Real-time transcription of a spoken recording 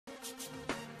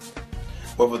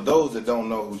But for those that don't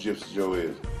know who Gypsy Joe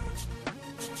is,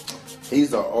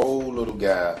 he's an old little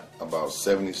guy, about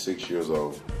 76 years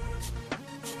old.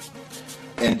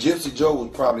 And Gypsy Joe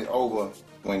was probably over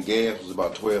when gas was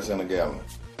about 12 cents a gallon.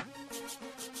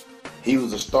 He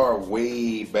was a star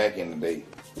way back in the day.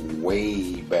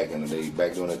 Way back in the day.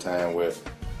 Back during the time where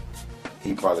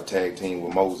he probably tag teamed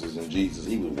with Moses and Jesus.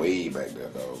 He was way back there,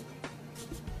 dog.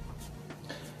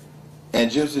 And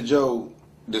Gypsy Joe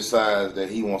decides that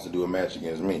he wants to do a match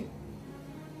against me.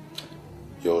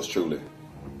 Yours truly.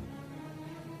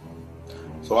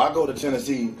 So I go to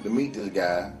Tennessee to meet this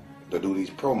guy to do these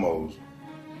promos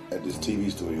at this TV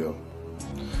studio.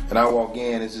 And I walk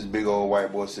in, it's this big old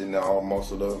white boy sitting there all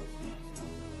muscled up.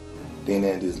 Then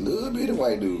there's this little bitty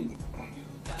white dude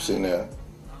sitting there.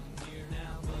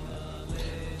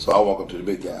 So I walk up to the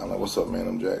big guy. I'm like, what's up, man?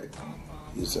 I'm Jack.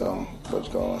 He said, what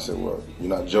you calling? I said, well,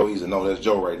 you're not Joe? He said, no, that's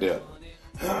Joe right there.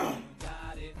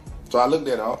 So I looked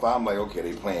at him. I'm like, okay,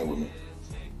 they playing with me.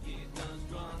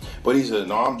 But he said,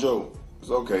 no, I'm Joe. It's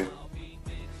okay.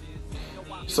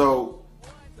 So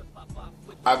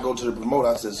I go to the promoter.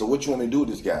 I said, so what you want me to do with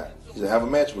this guy? He said, have a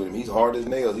match with him. He's hard as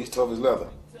nails. He's tough as leather.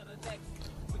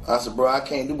 I said, bro, I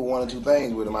can't do but one or two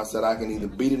things with him. I said, I can either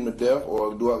beat him to death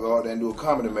or go out there and do a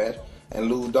comedy match and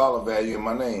lose dollar value in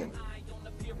my name.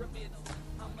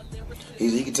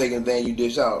 He can take anything you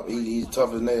dish out. He's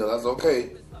tough as nails. That's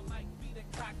okay.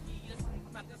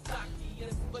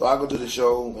 So I go to the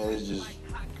show, and it's just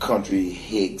country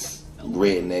hicks,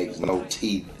 rednecks, no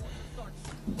teeth,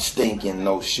 stinking,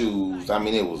 no shoes. I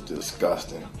mean, it was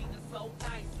disgusting.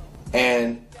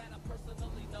 And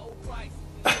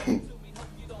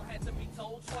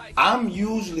I'm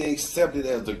usually accepted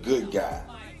as the good guy.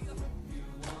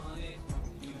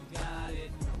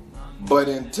 But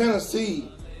in Tennessee,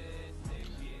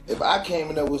 if I came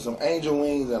in there with some angel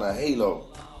wings and a halo,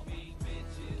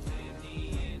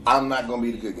 I'm not going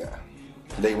to be the good guy.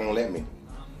 They won't let me.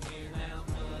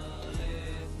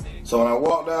 So when I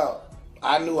walked out,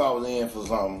 I knew I was in for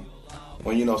something.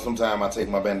 When, you know, sometimes I take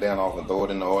my bandana off and throw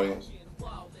it in the audience.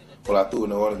 Well, I threw it in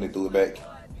the audience and they threw it back.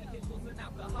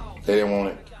 They didn't want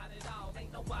it.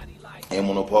 They didn't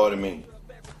want no part of me.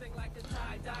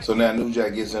 So now New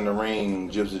Jack gets in the ring.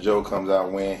 Gypsy Joe comes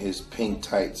out wearing his pink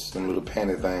tights and little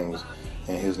panty things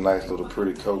and his nice little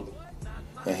pretty coat.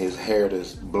 And his hair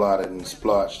that's blotted and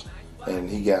splotched. And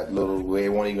he got little, it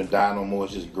won't even dye no more.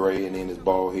 It's just gray, and then his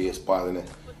bald head spotting it.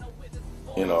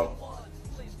 You know.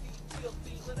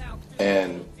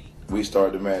 And we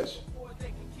started the match.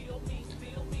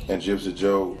 And Gypsy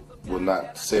Joe would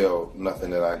not sell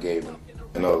nothing that I gave him.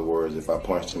 In other words, if I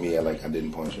punched him, he had like I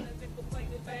didn't punch him.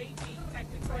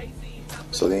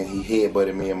 So then he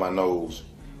headbutted me in my nose.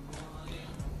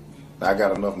 I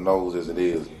got enough nose as it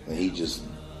is, and he just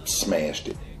smashed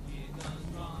it.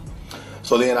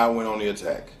 So then I went on the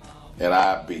attack, and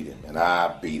I beat him, and I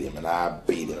beat him, and I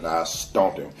beat him, and I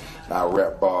stomped him. And I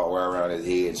wrapped ball right around his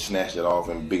head, snatched it off,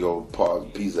 and big old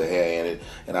piece of hair in it.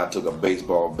 And I took a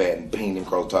baseball bat and pinged him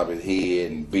across the top of his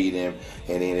head and beat him.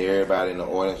 And then everybody in the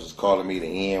audience was calling me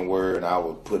the N-word, and I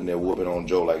was putting that whooping on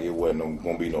Joe like it wasn't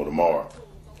going to be no tomorrow.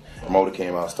 The promoter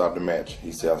came out and stopped the match.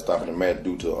 He said, I'm stopping the match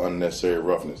due to unnecessary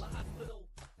roughness.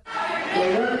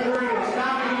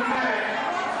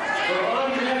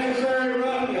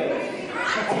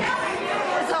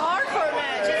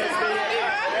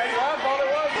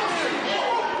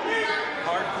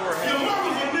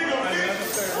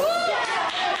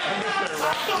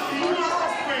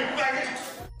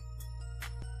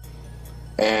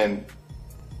 And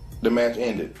the match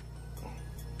ended.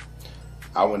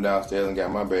 I went downstairs and got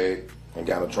my bag and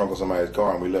got in the trunk of somebody's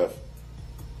car, and we left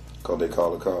because they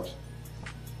called the cops.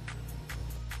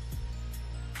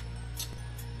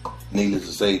 Needless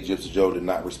to say, Gypsy Joe did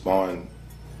not respond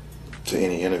to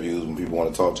any interviews when people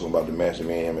want to talk to him about the match that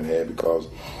me and him had, because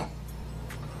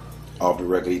off the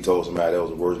record he told somebody that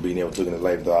was the worst beating he ever took in his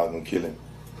life, that I was going to kill him.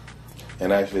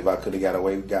 And actually, if I could have gotten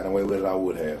away with it, I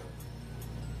would have.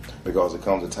 Because there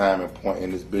comes a time and point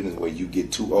in this business where you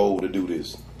get too old to do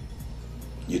this.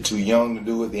 You're too young to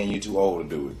do it, then you're too old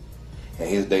to do it. And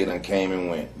his day done came and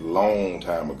went long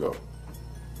time ago.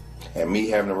 And me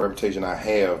having the reputation I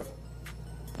have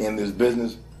in this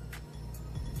business,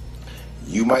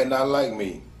 you might not like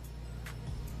me,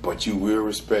 but you will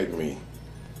respect me.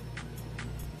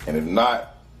 And if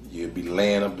not, you'll be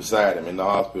laying up beside him in the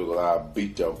hospital. I'll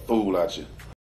beat your fool out you.